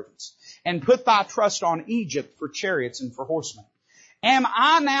master's servants, and put thy trust on Egypt for chariots and for horsemen? Am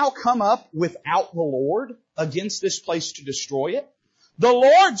I now come up without the Lord against this place to destroy it? The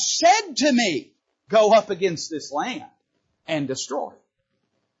Lord said to me, go up against this land and destroy it.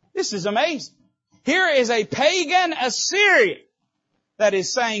 This is amazing. Here is a pagan Assyrian that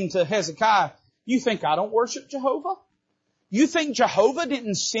is saying to Hezekiah, you think I don't worship Jehovah? You think Jehovah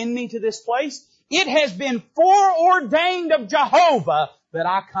didn't send me to this place? It has been foreordained of Jehovah that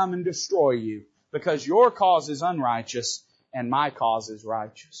I come and destroy you, because your cause is unrighteous and my cause is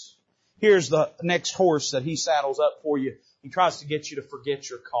righteous. Here's the next horse that he saddles up for you. He tries to get you to forget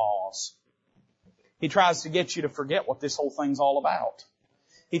your cause. He tries to get you to forget what this whole thing's all about.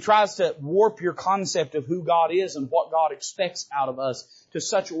 He tries to warp your concept of who God is and what God expects out of us to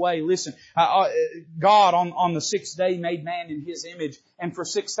such a way. Listen, God on the sixth day made man in His image, and for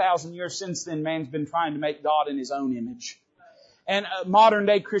 6,000 years since then, man's been trying to make God in His own image. And modern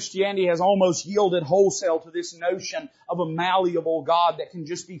day Christianity has almost yielded wholesale to this notion of a malleable God that can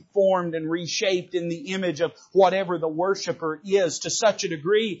just be formed and reshaped in the image of whatever the worshiper is, to such a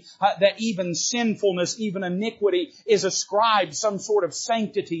degree that even sinfulness, even iniquity is ascribed some sort of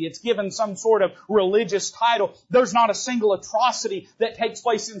sanctity. It's given some sort of religious title. There's not a single atrocity that takes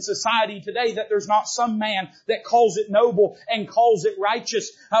place in society today that there's not some man that calls it noble and calls it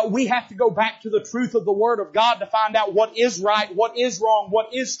righteous. We have to go back to the truth of the Word of God to find out what is right, what is wrong,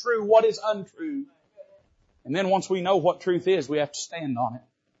 what is true, what is untrue. And then once we know what truth is, we have to stand on it.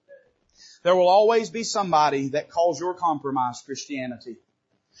 There will always be somebody that calls your compromise Christianity.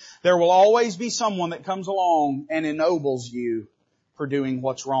 There will always be someone that comes along and ennobles you for doing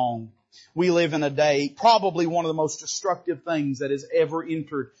what's wrong. We live in a day, probably one of the most destructive things that has ever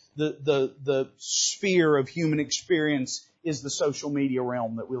entered the sphere of human experience is the social media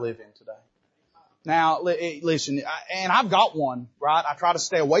realm that we live in today. Now, listen, and I've got one, right? I try to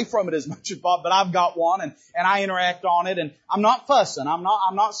stay away from it as much as possible, but I've got one and I interact on it, and I'm not fussing. I'm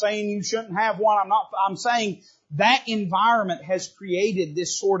not saying you shouldn't have one. I'm saying that environment has created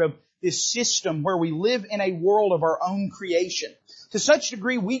this system where we live in a world of our own creation. To such a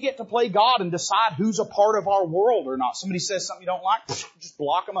degree, we get to play God and decide who's a part of our world or not. Somebody says something you don't like, just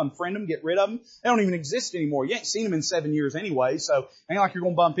block them, unfriend them, get rid of them. They don't even exist anymore. You ain't seen them in 7 years anyway, so it ain't like you're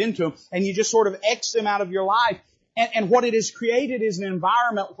going to bump into them. And you just sort of X them out of your life. And what it has created is an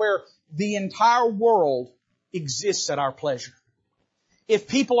environment where the entire world exists at our pleasure. If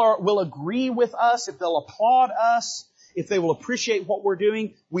people will agree with us, if they'll applaud us, if they will appreciate what we're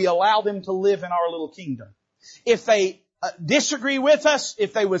doing, we allow them to live in our little kingdom. If they disagree with us,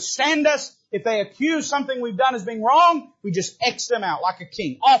 if they withstand us, if they accuse something we've done as being wrong, we just X them out like a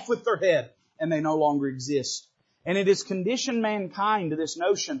king, off with their head, and they no longer exist. And it has conditioned mankind to this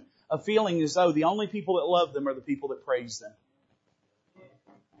notion of feeling as though the only people that love them are the people that praise them.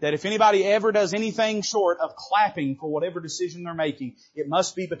 That if anybody ever does anything short of clapping for whatever decision they're making, it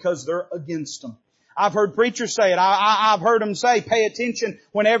must be because they're against them. I've heard preachers say it. I've heard them say, pay attention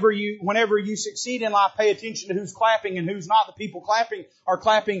whenever you succeed in life, pay attention to who's clapping and who's not. The people clapping are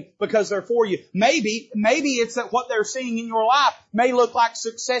clapping because they're for you. Maybe it's that what they're seeing in your life may look like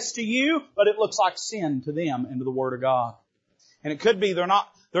success to you, but it looks like sin to them and to the Word of God. And it could be they're not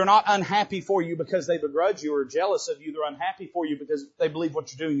They're not unhappy for you because they begrudge you or are jealous of you. They're unhappy for you because they believe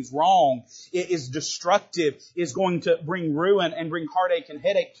what you're doing is wrong, it is destructive, is going to bring ruin and bring heartache and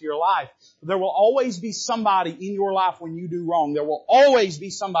headache to your life. There will always be somebody in your life when you do wrong. There will always be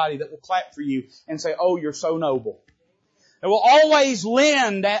somebody that will clap for you and say, "Oh, you're so noble." It will always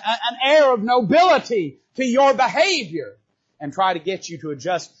lend an air of nobility to your behavior and try to get you to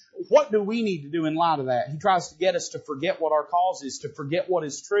adjust. What do we need to do in light of that? He tries to get us to forget what our cause is, to forget what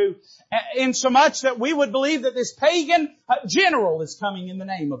is true, in so much that we would believe that this pagan general is coming in the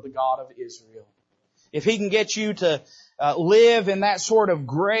name of the God of Israel. If he can get you to live in that sort of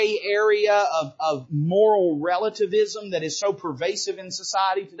gray area of moral relativism that is so pervasive in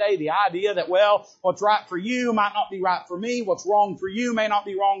society today, the idea that, well, what's right for you might not be right for me, what's wrong for you may not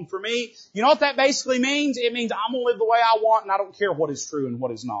be wrong for me. You know what that basically means? It means I'm going to live the way I want and I don't care what is true and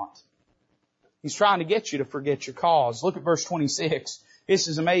what is not. He's trying to get you to forget your cause. Look at verse 26. This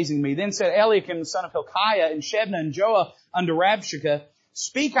is amazing to me. Then said Eliakim the son of Hilkiah and Shebna and Joah unto Rabshakeh,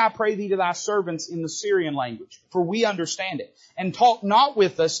 "Speak, I pray thee, to thy servants in the Syrian language, for we understand it. And talk not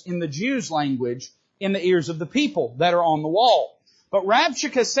with us in the Jews' language in the ears of the people that are on the wall." But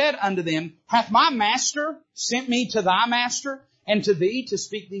Rabshakeh said unto them, "Hath my master sent me to thy master and to thee to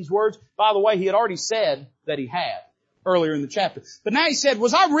speak these words?" By the way, he had already said that he had earlier in the chapter. But now he said,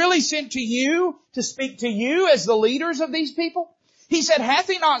 "Was I really sent to you to speak to you as the leaders of these people?" He said, "Hath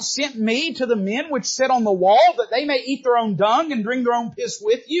he not sent me to the men which sit on the wall, that they may eat their own dung and drink their own piss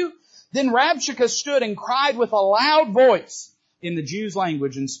with you?" Then Rabshakeh stood and cried with a loud voice in the Jews'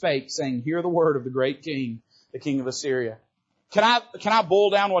 language and spake, saying, "Hear the word of the great king, the king of Assyria." Can I boil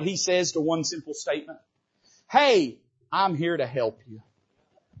down what he says to one simple statement? Hey, I'm here to help you.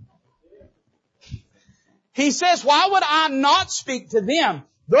 He says, why would I not speak to them?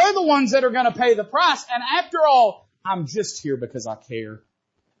 They're the ones that are going to pay the price. And after all, I'm just here because I care.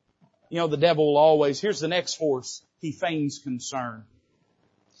 You know, the devil will always, here's the next force. He feigns concern.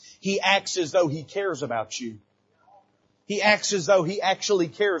 He acts as though he cares about you. He acts as though he actually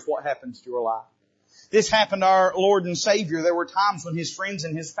cares what happens to your life. This happened to our Lord and Savior. There were times when His friends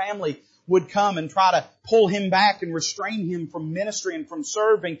and His family would come and try to pull Him back and restrain Him from ministry and from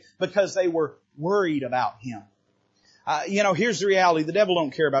serving because they were worried about Him. Here's the reality. The devil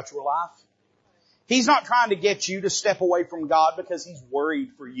don't care about your life. He's not trying to get you to step away from God because he's worried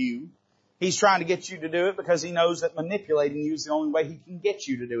for you. He's trying to get you to do it because he knows that manipulating you is the only way he can get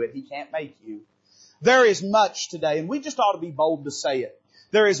you to do it. He can't make you. There is much today, and we just ought to be bold to say it.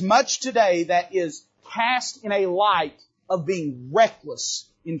 There is much today that is cast in a light of being reckless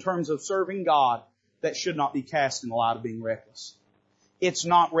in terms of serving God that should not be cast in the light of being reckless. It's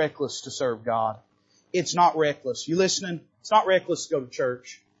not reckless to serve God. It's not reckless. You listening? It's not reckless to go to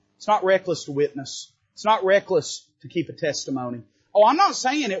church. It's not reckless to witness. It's not reckless to keep a testimony. Oh, I'm not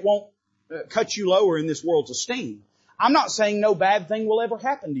saying it won't cut you lower in this world's esteem. I'm not saying no bad thing will ever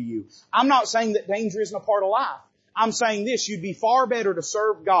happen to you. I'm not saying that danger isn't a part of life. I'm saying this, you'd be far better to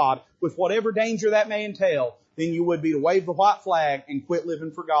serve God with whatever danger that may entail than you would be to wave the white flag and quit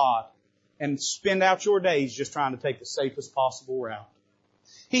living for God and spend out your days just trying to take the safest possible route.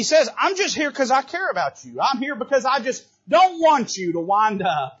 He says, I'm just here because I care about you. I'm here because I just don't want you to wind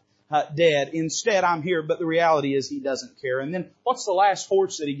up dead. Instead, I'm here, but the reality is He doesn't care. And then what's the last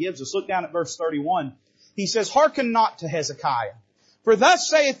force that He gives us? Look down at verse 31. He says, hearken not to Hezekiah, for thus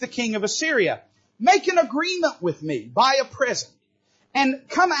saith the king of Assyria, make an agreement with me, buy a present, and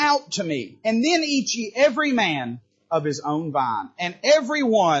come out to me, and then eat ye every man of his own vine, and every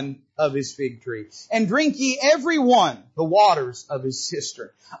one of his fig tree, and drink ye every one the waters of his cistern,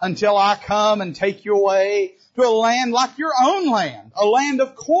 until I come and take you away to a land like your own land, a land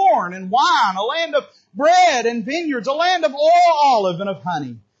of corn and wine, a land of bread and vineyards, a land of oil, olive, and of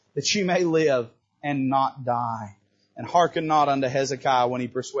honey, that ye may live and not die. And hearken not unto Hezekiah when he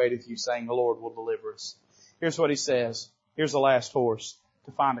persuadeth you, saying, the Lord will deliver us. Here's what he says. Here's the last horse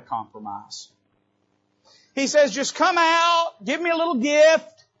to find a compromise. He says, just come out, give me a little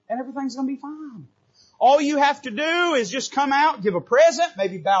gift, and everything's going to be fine. All you have to do is just come out, give a present,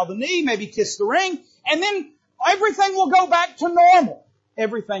 maybe bow the knee, maybe kiss the ring, and then everything will go back to normal.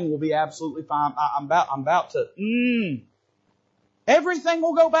 Everything will be absolutely fine. Everything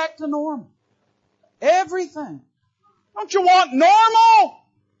will go back to normal. Everything. Don't you want normal?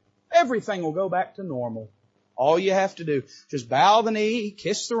 Everything will go back to normal. All you have to do, just bow the knee,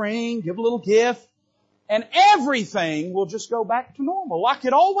 kiss the ring, give a little gift, and everything will just go back to normal. Like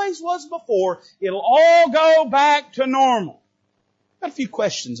it always was before, it'll all go back to normal. Got a few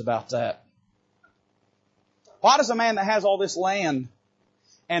questions about that. Why does a man that has all this land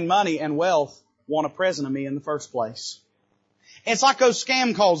and money and wealth want a present of me in the first place? It's like those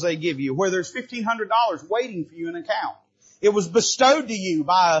scam calls they give you where there's $1,500 waiting for you in an account. It was bestowed to you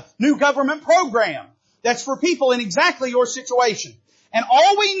by a new government program that's for people in exactly your situation. And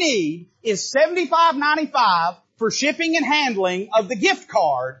all we need is $75.95 for shipping and handling of the gift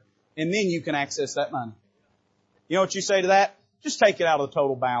card, and then you can access that money. You know what you say to that? Just take it out of the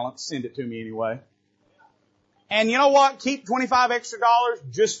total balance, send it to me anyway. And you know what? Keep 25 extra dollars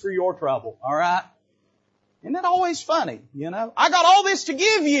just for your trouble, alright? Isn't that always funny, you know? I got all this to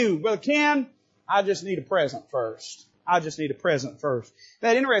give you, but Ken, I just need a present first. Isn't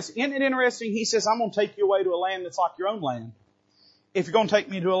it interesting? He says, I'm going to take you away to a land that's like your own land. If you're going to take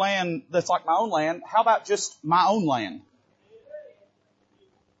me to a land that's like my own land, how about just my own land?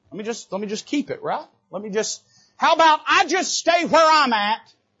 Let me just keep it, right? How about I just stay where I'm at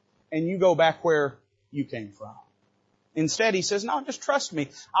and you go back where you came from? Instead, he says, no, just trust me.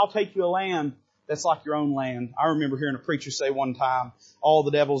 I'll take you a land that's like your own land. I remember hearing a preacher say one time, all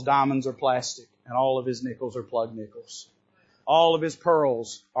the devil's diamonds are plastic and all of his nickels are plug nickels. All of his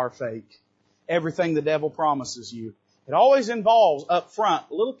pearls are fake. Everything the devil promises you. It always involves up front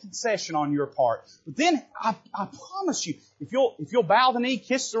a little concession on your part. But then I promise you, if you'll bow the knee,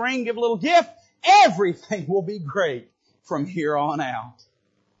 kiss the ring, give a little gift, everything will be great from here on out.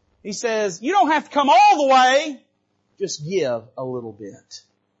 He says, you don't have to come all the way. Just give a little bit.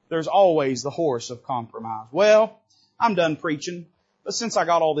 There's always the horse of compromise. Well, I'm done preaching, but since I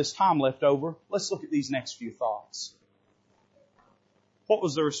got all this time left over, let's look at these next few thoughts. What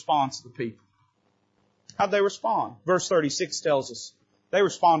was the response of the people? How'd they respond? Verse 36 tells us they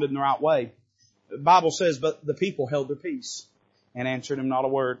responded in the right way. The Bible says, but the people held their peace and answered him not a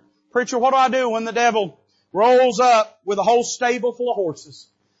word. Preacher, what do I do when the devil rolls up with a whole stable full of horses?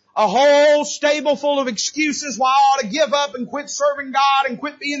 A whole stable full of excuses why I ought to give up and quit serving God and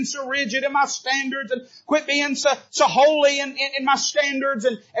quit being so rigid in my standards and quit being so holy in my standards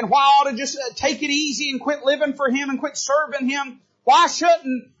and why I ought to just take it easy and quit living for Him and quit serving Him. Why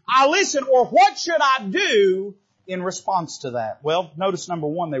shouldn't I listen, or what should I do in response to that? Well, notice number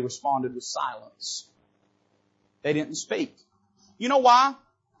one, they responded with silence. They didn't speak. You know why?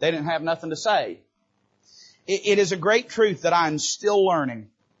 They didn't have nothing to say. It is a great truth that I'm still learning,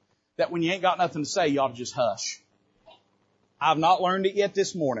 that when you ain't got nothing to say, you ought to just hush. I've not learned it yet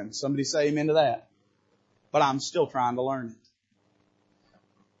this morning. Somebody say amen to that. But I'm still trying to learn it.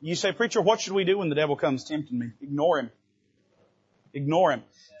 You say, preacher, what should we do when the devil comes tempting me? Ignore him. Ignore him.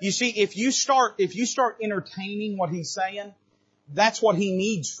 You see, if you start entertaining what he's saying, that's what he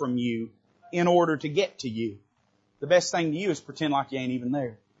needs from you in order to get to you. The best thing to you is pretend like you ain't even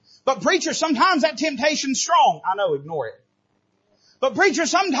there. But preacher, sometimes that temptation's strong. I know, ignore it. But preacher,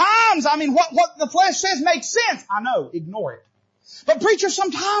 sometimes, what the flesh says makes sense. I know, ignore it. But preacher,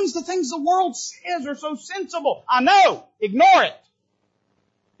 sometimes the things the world says are so sensible. I know, ignore it.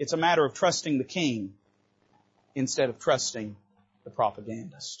 It's a matter of trusting the King instead of trusting the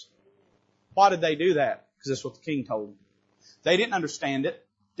propagandist. Why did they do that? Because that's what the King told them. They didn't understand it.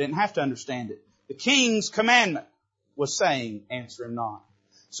 Didn't have to understand it. The King's commandment was saying, answer him not.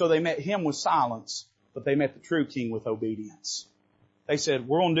 So they met him with silence, but they met the true King with obedience. They said,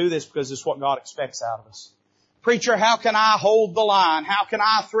 we're going to do this because it's what God expects out of us. Preacher, how can I hold the line? How can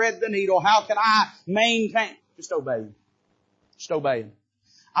I thread the needle? How can I maintain? Just obey Him. Just obey Him.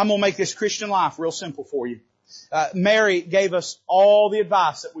 I'm going to make this Christian life real simple for you. Mary gave us all the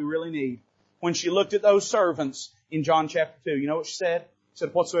advice that we really need when she looked at those servants in John chapter 2. You know what she said? She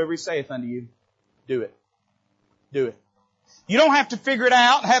said, whatsoever He saith unto you, do it. Do it. You don't have to figure it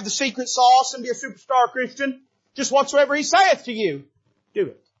out, have the secret sauce and be a superstar Christian. Just whatsoever He saith to you, do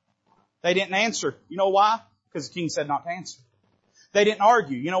it. They didn't answer. You know why? Because the King said not to answer. They didn't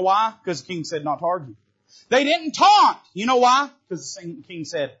argue. You know why? Because the King said not to argue. They didn't taunt. You know why? Because the King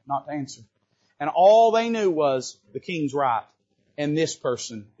said not to answer. And all they knew was the King's right and this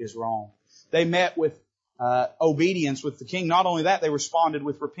person is wrong. They met with obedience with the King. Not only that, they responded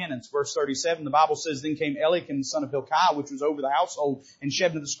with repentance. Verse 37, the Bible says, then came Eliakim the son of Hilkiah, which was over the household, and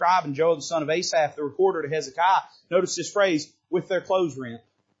Shebna the scribe, and Joel the son of Asaph, the recorder, to Hezekiah. Notice this phrase, with their clothes rent.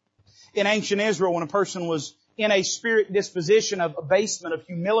 In ancient Israel, when a person was in a spirit disposition of abasement, of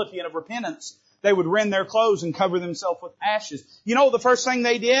humility, and of repentance, they would rend their clothes and cover themselves with ashes. You know the first thing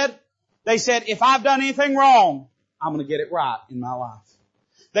they did? They said, if I've done anything wrong, I'm going to get it right in my life.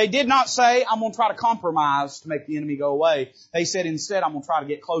 They did not say, I'm going to try to compromise to make the enemy go away. They said, instead, I'm going to try to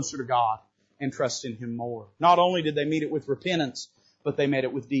get closer to God and trust in Him more. Not only did they meet it with repentance, but they met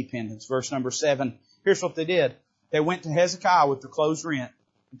it with dependence. Verse number 7, here's what they did. They went to Hezekiah with their clothes rent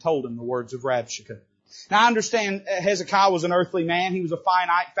and told him the words of Rabshakeh. Now I understand Hezekiah was an earthly man. He was a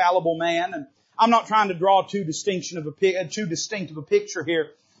finite, fallible man. And I'm not trying to draw too distinct of a picture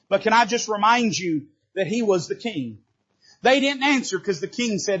here, but can I just remind you that he was the king? They didn't answer because the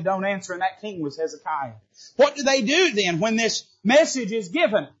king said don't answer, and that king was Hezekiah. What do they do then when this message is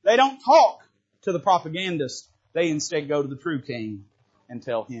given? They don't talk to the propagandist. They instead go to the true king and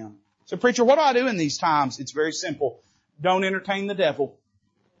tell him. So preacher, what do I do in these times? It's very simple. Don't entertain the devil.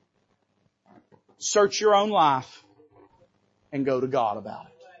 Search your own life and go to God about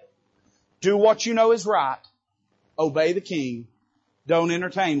it. Do what you know is right. Obey the king. Don't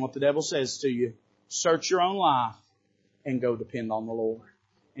entertain what the devil says to you. Search your own life and go depend on the Lord.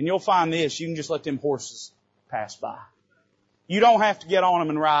 And you'll find this, you can just let them horses pass by. You don't have to get on them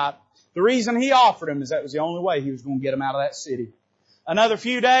and ride. The reason he offered them is that was the only way he was going to get them out of that city. Another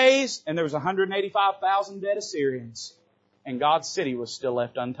few days, and there was 185,000 dead Assyrians. And God's city was still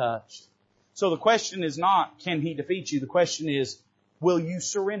left untouched. So the question is not, can he defeat you? The question is, will you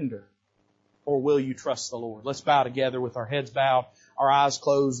surrender? Or will you trust the Lord? Let's bow together with our heads bowed, our eyes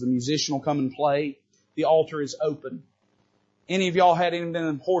closed. The musician will come and play. The altar is open. Any of y'all had any of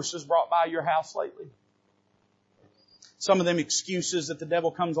them horses brought by your house lately? Some of them excuses that the devil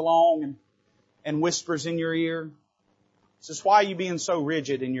comes along and whispers in your ear. Says, why are you being so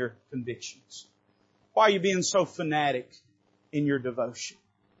rigid in your convictions? Why are you being so fanatic in your devotion?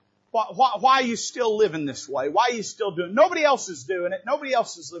 Why are you still living this way? Why are you still doing it? Nobody else is doing it. Nobody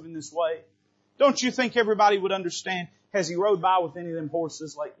else is living this way. Don't you think everybody would understand? Has he rode by with any of them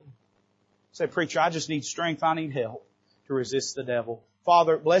horses lately? Say, preacher, I just need strength. I need help to resist the devil.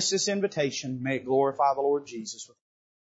 Father, bless this invitation. May it glorify the Lord Jesus.